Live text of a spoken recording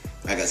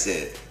like I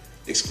said,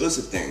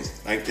 exclusive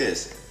things like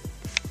this.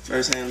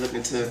 First, I ain't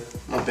looking to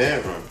my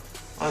bedroom.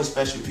 Only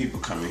special people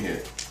coming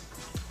here.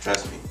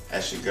 Trust me,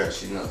 that's your girl,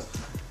 she knows.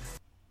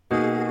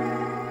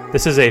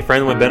 This is a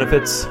Friend with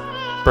Benefits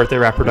birthday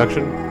rap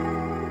production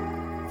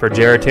for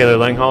Jared Taylor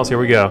Langhals. Here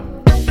we go.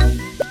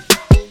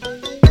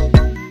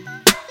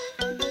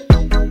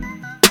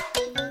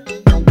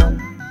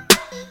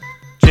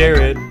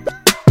 Jared,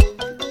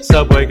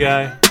 Subway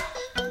guy,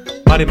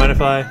 mighty mind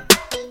if I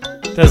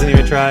doesn't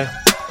even try.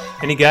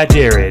 And he got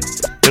Jared,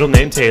 middle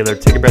name Taylor.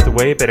 Take a breath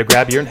away, better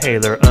grab your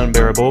inhaler.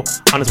 Unbearable,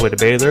 on his way to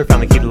Baylor.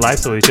 Found the key to life,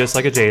 so he's just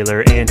like a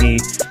jailer. And he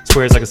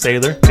swears like a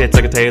sailor, fits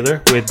like a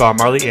tailor. With Bob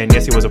Marley, and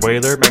yes, he was a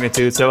wailer.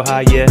 Magnitude so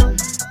high, yeah,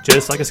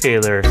 just like a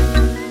scalar.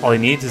 All he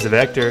needs is a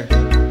vector.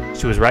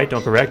 She was right,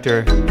 don't correct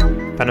her.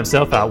 Found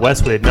himself out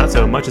west with not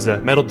so much as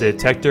a metal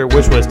detector,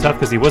 which was tough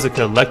because he was a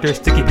collector.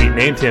 Stinky Pete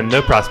named him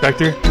the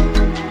prospector.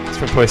 It's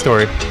from Toy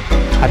Story.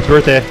 Happy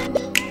birthday.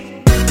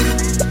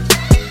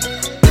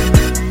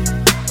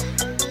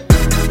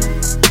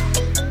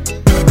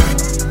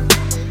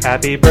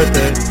 Happy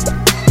birthday,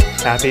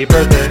 happy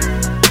birthday,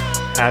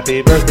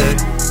 happy birthday,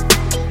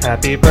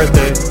 happy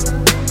birthday.